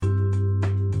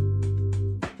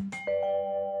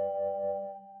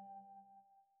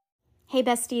Hey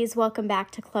besties, welcome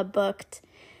back to Club Booked.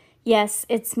 Yes,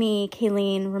 it's me,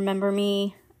 Kayleen. Remember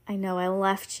me? I know I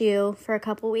left you for a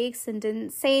couple weeks and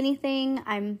didn't say anything.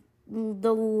 I'm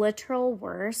the literal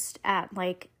worst at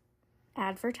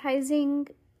advertising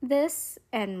this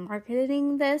and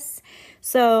marketing this.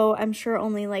 So I'm sure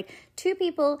only 2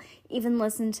 people even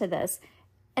listen to this,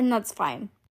 and that's fine.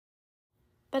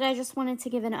 But I just wanted to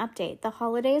give an update. The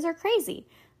holidays are crazy,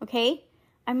 okay?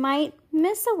 I might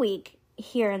miss a week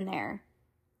here and there.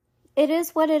 It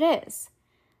is what it is.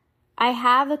 I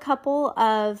have a couple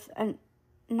of,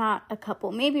 not a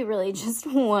couple, maybe really just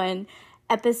one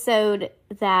episode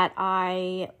that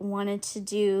I wanted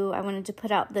to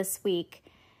put out this week.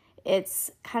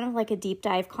 It's kind of like a deep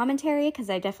dive commentary because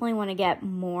I definitely want to get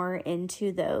more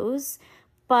into those.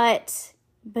 But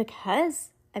because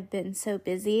I've been so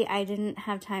busy, I didn't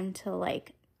have time to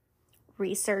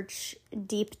research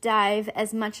deep dive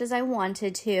as much as I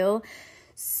wanted to.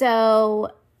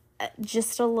 So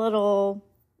just a little,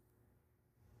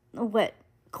 not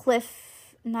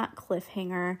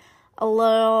cliffhanger, a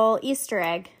little Easter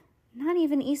egg. Not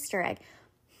even Easter egg.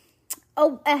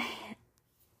 Oh,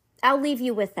 I'll leave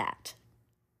you with that.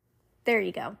 There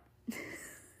you go.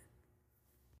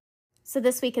 So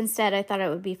this week instead, I thought it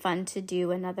would be fun to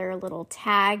do another little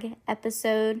tag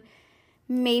episode.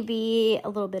 Maybe a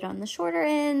little bit on the shorter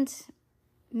end.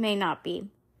 May not be.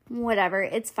 Whatever,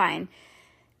 it's fine.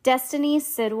 Destiny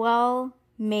Sidwell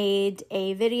made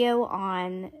a video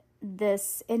on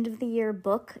this end of the year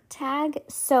book tag.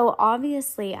 So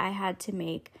obviously I had to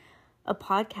make a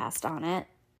podcast on it.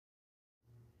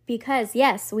 Because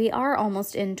yes, we are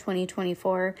almost in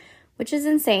 2024, which is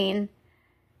insane.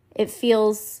 It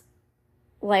feels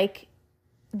like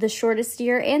the shortest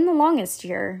year and the longest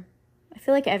year. I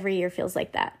feel like every year feels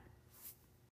like that.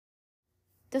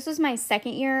 This was my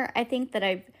second year, I think, that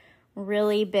I've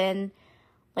really been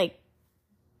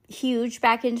huge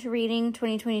back into reading.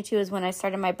 2022 is when I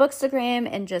started my Bookstagram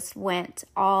and just went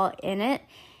all in it.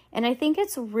 And I think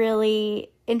it's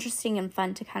really interesting and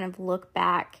fun to kind of look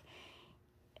back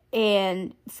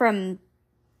and from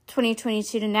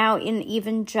 2022 to now, and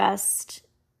even just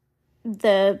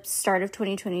the start of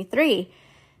 2023,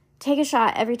 take a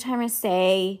shot every time I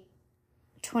say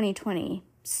 2020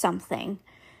 something.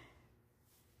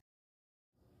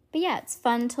 But yeah, it's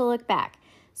fun to look back.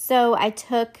 So I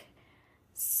took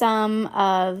some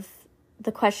of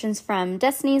the questions from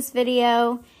Destiny's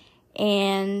video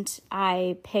and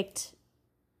I picked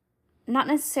not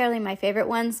necessarily my favorite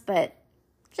ones, but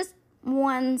just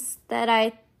ones that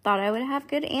I thought I would have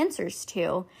good answers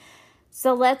to.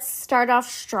 So let's start off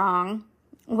strong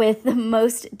with the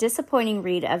most disappointing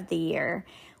read of the year,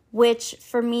 which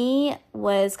for me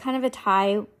was kind of a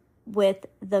tie with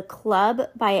The Club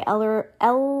by Ellery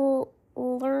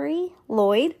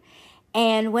Lloyd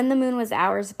and When the Moon Was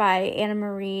Ours by Anna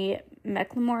Marie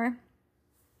McLemore.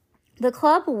 The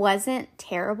Club wasn't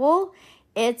terrible.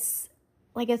 It's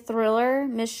like a thriller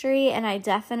mystery, and I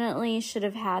definitely should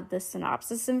have had the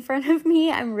synopsis in front of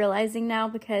me. I'm realizing now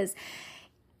because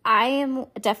I am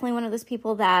definitely one of those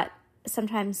people that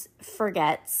sometimes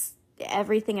forgets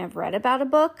everything I've read about a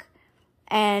book.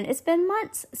 And it's been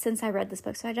months since I read this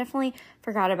book, so I definitely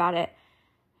forgot about it,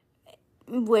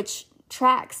 which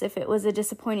tracks if it was a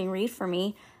disappointing read for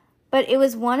me. But it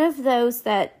was one of those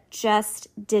that just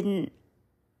didn't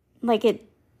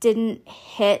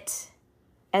hit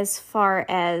as far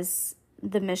as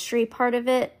the mystery part of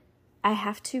it. I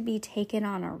have to be taken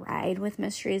on a ride with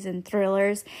mysteries and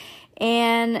thrillers,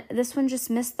 and this one just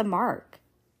missed the mark.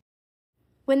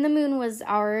 When the Moon Was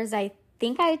Ours, I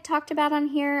think I talked about on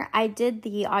here. I did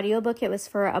the audiobook. It was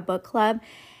for a book club.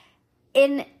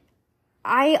 And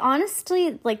I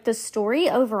honestly, the story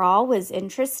overall was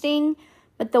interesting,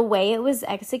 but the way it was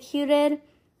executed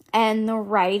and the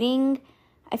writing,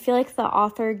 I feel like the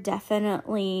author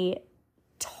definitely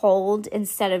told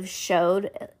instead of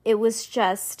showed. It was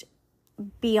just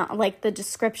beyond, the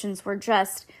descriptions were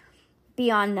just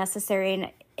beyond necessary,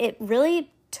 and it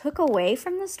really took away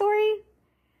from the story.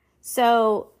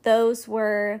 So those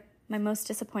were my most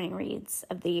disappointing reads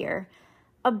of the year.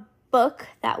 A book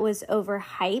that was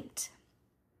overhyped.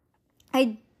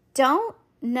 I don't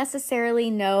necessarily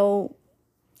know.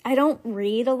 I don't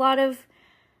read a lot of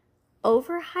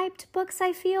overhyped books,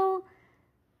 I feel.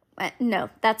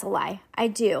 No, that's a lie. I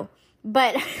do.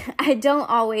 But I don't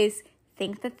always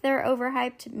think that they're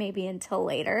overhyped, maybe until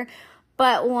later.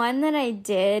 But one that I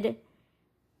did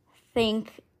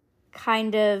think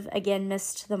kind of, again,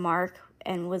 missed the mark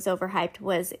and was overhyped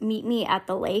was Meet Me at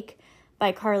the Lake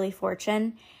by Carly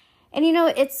Fortune. And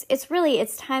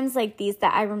it's times like these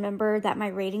that I remember that my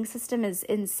rating system is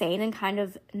insane and kind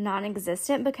of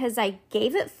non-existent, because I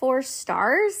gave it 4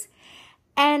 stars.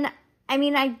 And I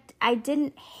mean, I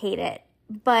didn't hate it,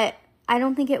 but I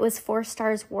don't think it was 4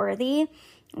 stars worthy.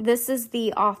 This is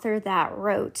the author that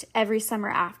wrote Every Summer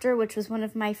After, which was one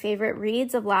of my favorite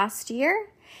reads of last year.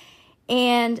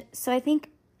 And so I think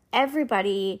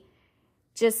everybody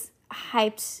just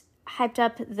hyped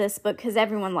up this book because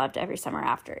everyone loved Every Summer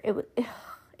After.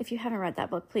 If you haven't read that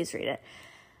book, please read it.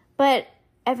 But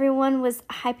everyone was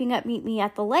hyping up Meet Me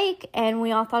at the Lake, and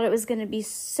we all thought it was going to be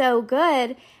so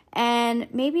good. And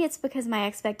maybe it's because my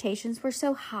expectations were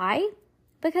so high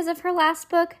because of her last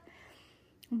book.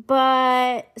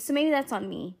 But so maybe that's on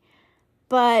me.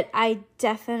 But I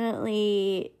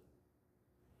definitely,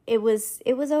 it was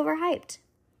overhyped.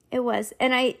 It was.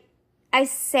 And I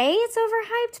say it's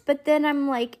overhyped, but then I'm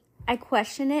like, I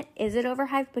question it. Is it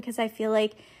overhyped? Because I feel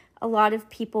like a lot of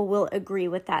people will agree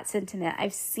with that sentiment.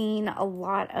 I've seen a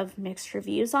lot of mixed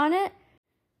reviews on it,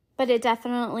 but it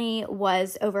definitely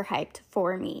was overhyped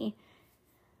for me.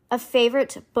 A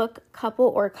favorite book couple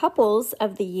or couples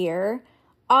of the year.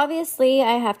 Obviously,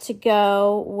 I have to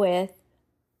go with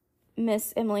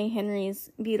Miss Emily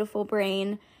Henry's Beautiful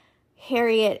Brain,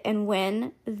 Harriet and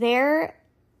Win. Their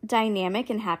dynamic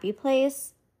in Happy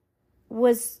Place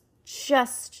was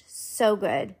just so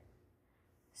good,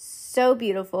 so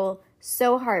beautiful,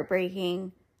 so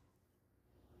heartbreaking.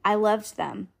 I loved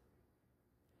them.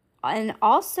 And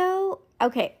also,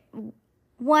 okay,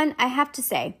 one, I have to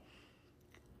say,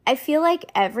 I feel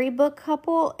like every book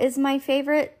couple is my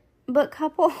favorite book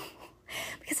couple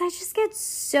because I just get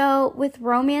so, with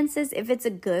romances, if it's a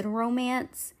good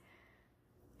romance,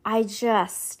 I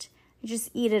just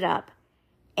eat it up.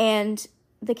 And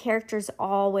the characters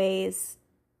always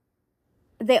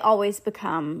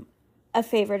become a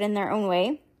favorite in their own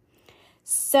way.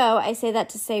 So I say that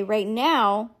to say right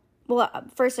now, well,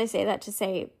 first I say that to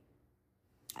say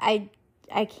I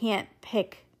can't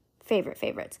pick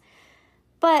favorites.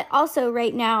 But also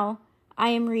right now, I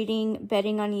am reading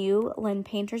Betting on You, Lynn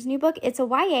Painter's new book. It's a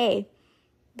YA,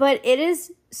 but it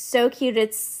is so cute.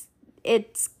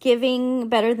 It's giving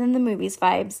Better Than the Movies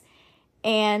vibes.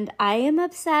 And I am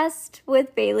obsessed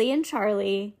with Bailey and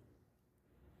Charlie.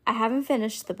 I haven't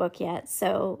finished the book yet,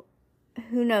 so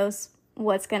who knows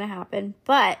what's going to happen.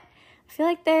 But I feel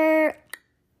like they're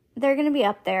going to be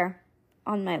up there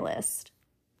on my list.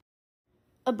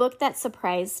 A book that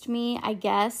surprised me, I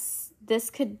guess this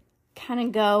could kind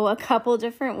of go a couple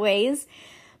different ways,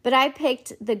 but I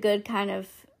picked the good kind of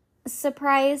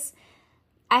surprise.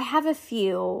 I have a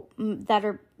few that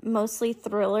are mostly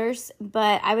thrillers,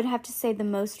 but I would have to say the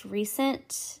most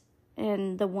recent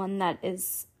and the one that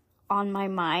is on my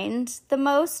mind the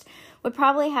most would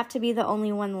probably have to be The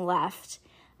Only One Left.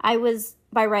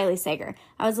 By Riley Sager.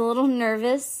 I was a little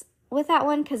nervous with that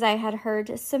one because I had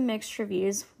heard some mixed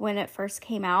reviews when it first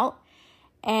came out,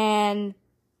 and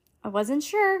I wasn't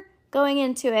sure going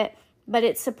into it, but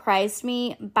it surprised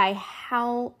me by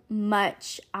how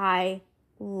much I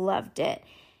loved it.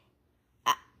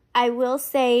 I will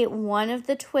say one of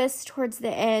the twists towards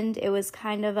the end, it was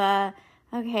kind of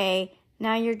okay,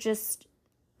 now you're just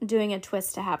doing a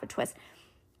twist to have a twist.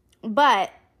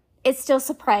 But it still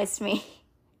surprised me.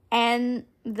 And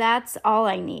that's all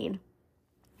I need.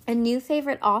 A new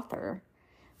favorite author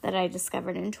that I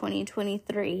discovered in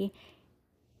 2023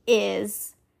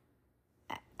 is,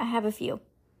 I have a few.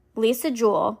 Lisa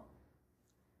Jewell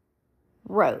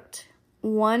wrote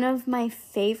one of my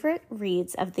favorite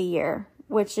reads of the year,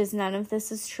 which is None of This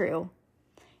Is True.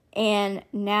 And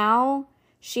now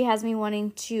she has me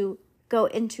wanting to go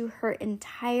into her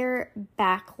entire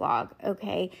backlog,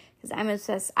 okay? Because I'm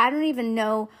obsessed. I don't even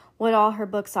know what all her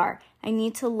books are. I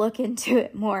need to look into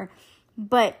it more.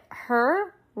 But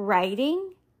her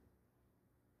writing,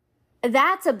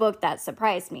 that's a book that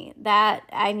surprised me. That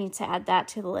I need to add that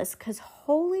to the list because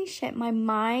holy shit, my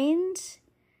mind,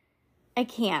 I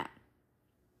can't.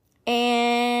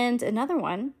 And another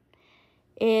one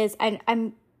is,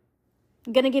 I'm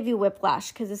going to give you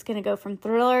whiplash because it's going to go from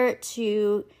thriller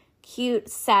to cute,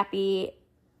 sappy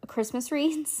Christmas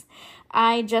reads.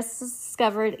 I just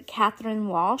discovered Catherine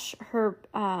Walsh. Her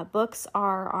books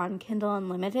are on Kindle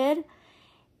Unlimited.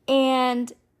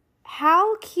 And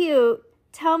how cute.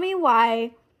 Tell me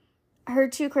why her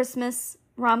 2 Christmas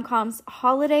rom-coms,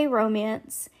 Holiday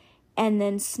Romance and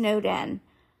then Snowed In.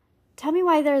 Tell me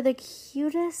why they're the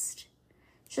cutest.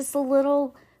 Just a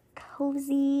little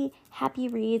cozy, happy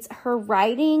reads. Her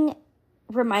writing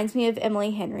reminds me of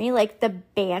Emily Henry. Like the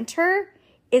banter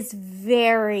is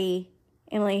very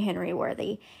Emily Henry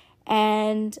worthy.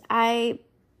 And I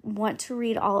want to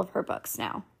read all of her books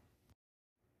now.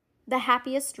 The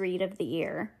happiest read of the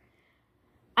year.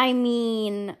 I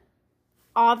mean,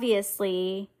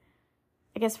 obviously,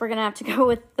 I guess we're going to have to go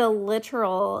with the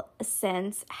literal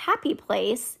sense, Happy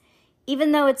Place,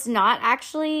 even though it's not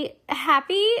actually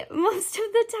happy most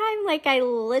of the time. Like, I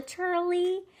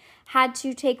literally had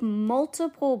to take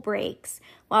multiple breaks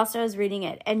whilst I was reading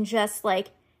it and just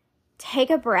like take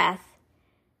a breath,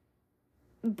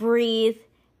 breathe,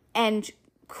 and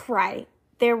cry.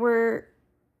 There were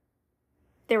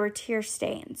tear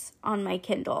stains on my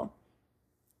Kindle.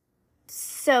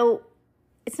 So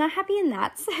it's not happy in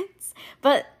that sense,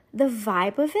 but the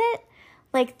vibe of it,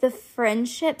 like the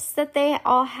friendships that they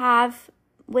all have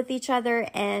with each other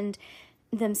and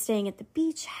them staying at the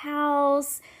beach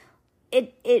house,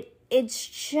 it's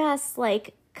just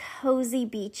like cozy,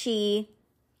 beachy,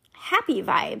 happy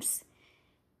vibes.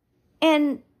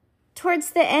 And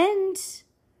towards the end,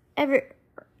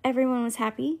 everyone was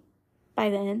happy by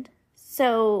the end.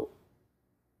 So,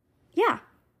 yeah,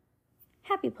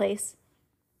 Happy Place.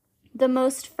 The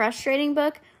most frustrating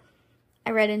book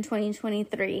I read in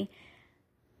 2023.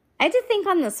 I had to think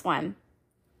on this one.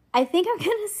 I think I'm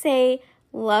going to say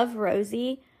Love,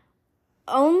 Rosie,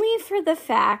 only for the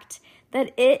fact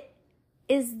that it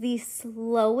is the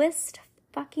slowest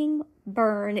fucking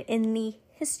burn in the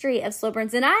history of slow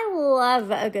burns. And I love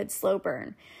a good slow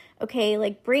burn. Okay,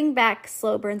 like bring back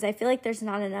slow burns. I feel like there's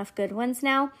not enough good ones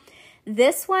now.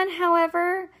 This one,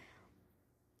 however,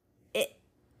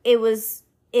 it was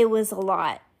a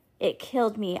lot. It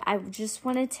killed me. I just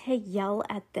wanted to yell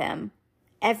at them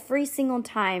every single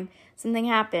time something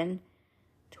happened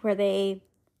to where they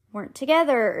weren't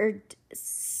together or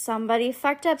somebody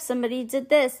fucked up, somebody did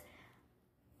this.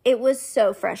 It was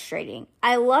so frustrating.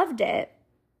 I loved it.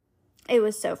 It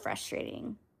was so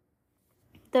frustrating.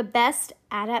 The best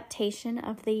adaptation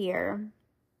of the year,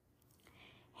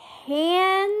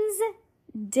 hands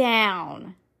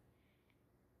down,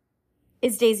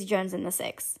 is Daisy Jones and the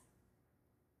Six.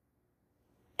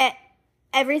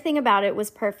 Everything about it was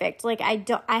perfect. Like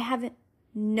I have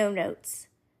no notes.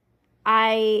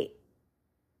 I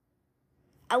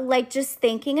like just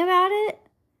thinking about it.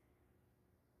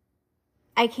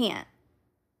 I can't.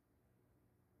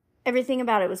 Everything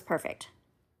about it was perfect.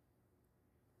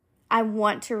 I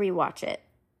want to rewatch it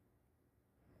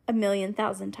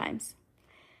 1,000,000 times.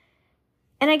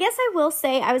 And I guess I will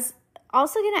say I was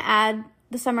also going to add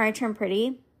The Summer I Turned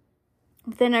Pretty.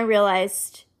 Then I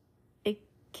realized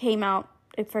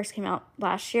it first came out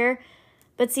last year,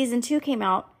 but season 2 came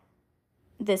out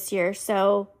this year.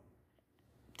 So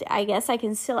I guess I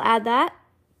can still add that.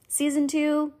 Season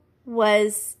 2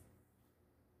 was,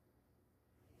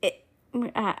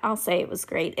 I'll say it was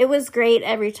great. It was great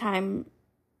every time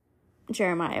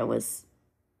Jeremiah was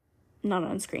not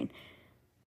on screen.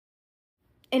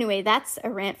 Anyway, that's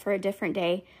a rant for a different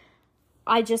day.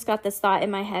 I just got this thought in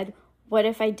my head. What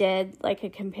if I did like a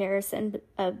comparison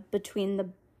between the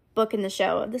book and the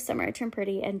show, The Summer I Turned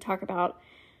Pretty, and talk about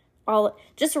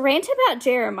just rant about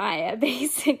Jeremiah,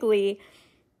 basically.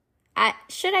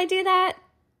 Should I do that?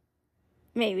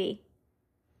 Maybe.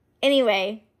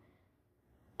 Anyway,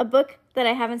 a book that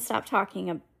I haven't stopped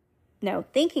thinking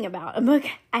about. A book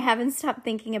I haven't stopped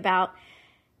thinking about.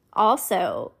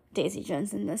 Also, Daisy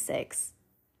Jones and the Six.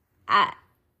 I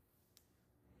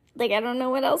don't know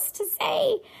what else to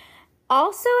say.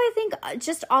 Also, I think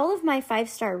just all of my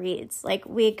 5-star reads. Like,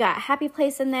 we got Happy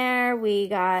Place in there. We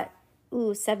got,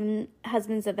 7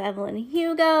 Husbands of Evelyn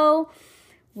Hugo.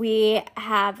 We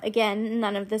have, again,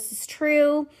 None of This Is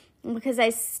True. Because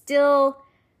I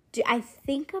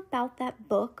think about that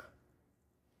book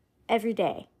every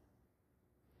day.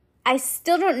 I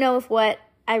still don't know if what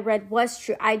I read was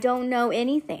true. I don't know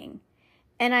anything.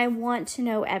 And I want to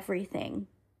know everything.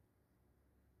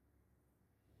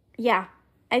 Yeah,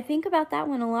 I think about that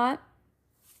one a lot.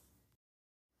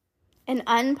 An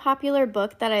unpopular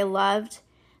book that I loved.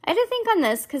 I had to think on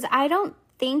this because I don't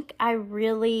think I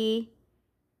really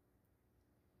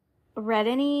read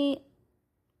any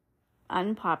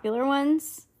unpopular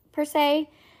ones per se.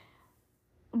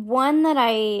 One that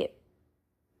I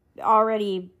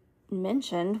already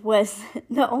mentioned was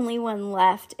the only one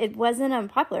left. It wasn't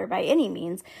unpopular by any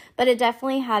means, but it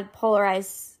definitely had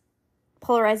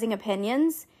polarizing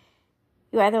opinions.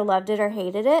 You either loved it or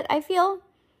hated it, I feel.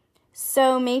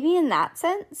 So maybe in that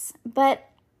sense, but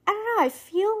I don't know, I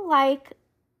feel like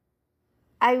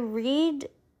I read,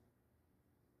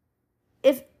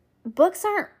 if books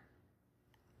aren't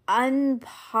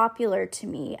unpopular to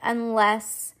me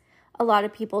unless a lot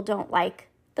of people don't like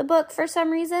the book for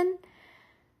some reason.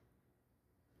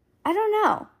 I don't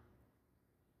know.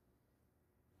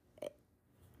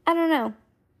 I don't know.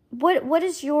 What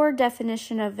is your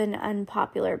definition of an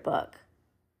unpopular book?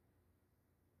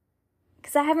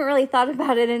 Because I haven't really thought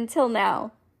about it until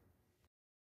now.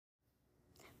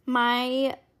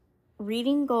 My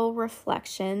reading goal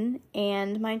reflection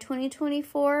and my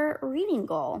 2024 reading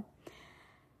goal.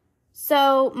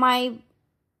 So my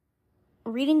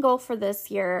reading goal for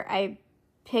this year, I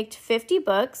picked 50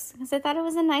 books because I thought it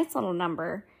was a nice little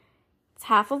number. It's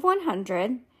half of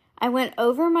 100. I went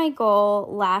over my goal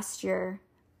last year.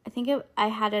 I think I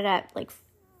had it at like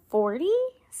 40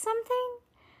 something.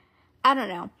 I don't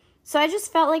know. So I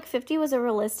just felt like 50 was a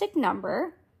realistic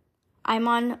number. I'm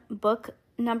on book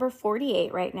number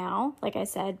 48 right now. Like I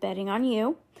said, betting on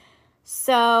you.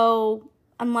 So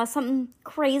unless something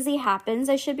crazy happens,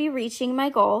 I should be reaching my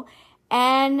goal.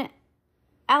 And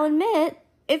I'll admit,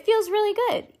 it feels really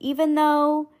good. Even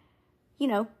though,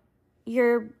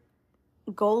 your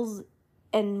goals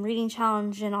and reading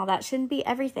challenge and all that shouldn't be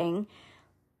everything.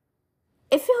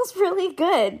 It feels really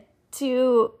good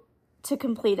to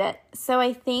complete it. So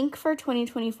I think for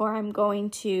 2024, I'm going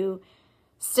to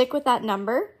stick with that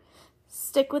number,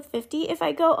 stick with 50. If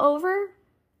I go over,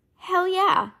 hell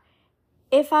yeah.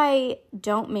 If I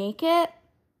don't make it,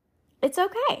 it's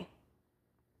okay.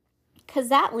 Because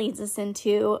that leads us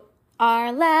into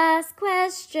our last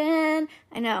question.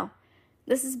 I know,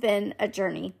 this has been a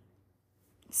journey.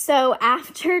 So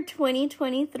after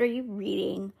 2023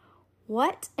 reading,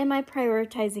 what am I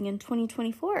prioritizing in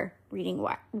 2024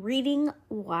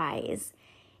 reading-wise?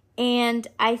 And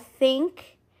I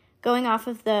think going off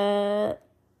of the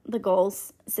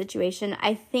goals situation,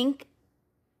 I think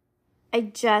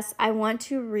I want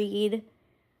to read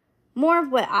more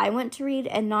of what I want to read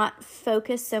and not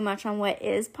focus so much on what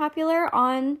is popular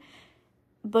on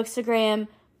Bookstagram,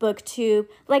 BookTube.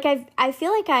 Like I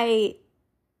feel like I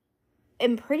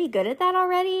am pretty good at that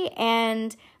already,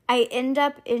 and I end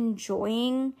up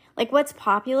enjoying, like, what's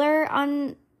popular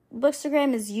on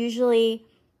Bookstagram is usually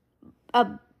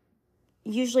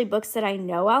books that I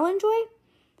know I'll enjoy.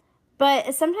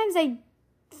 But sometimes I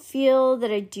feel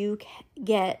that I do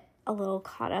get a little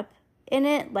caught up in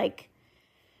it, like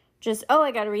just,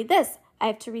 I got to read this, I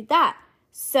have to read that.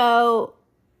 So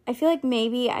I feel like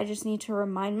maybe I just need to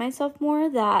remind myself more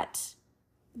that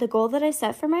the goal that I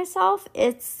set for myself,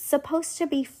 it's supposed to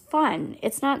be fun.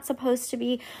 It's not supposed to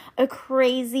be a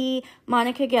crazy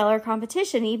Monica Geller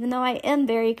competition, even though I am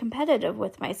very competitive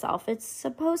with myself. It's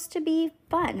supposed to be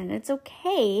fun, and it's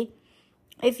okay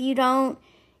if you don't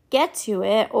get to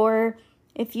it, or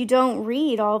if you don't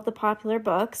read all of the popular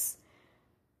books,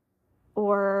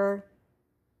 or,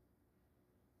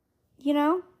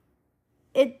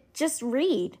 just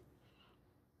read.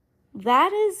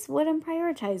 That is what I'm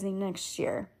prioritizing next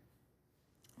year.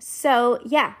 So,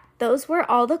 yeah, those were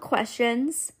all the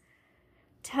questions.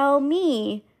 Tell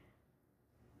me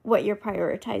what you're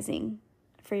prioritizing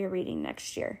for your reading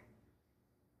next year.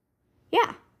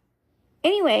 Yeah.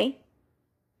 Anyway,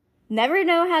 never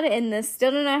know how to end this.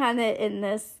 Still don't know how to end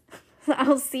this.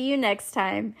 I'll see you next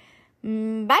time.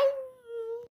 Bye.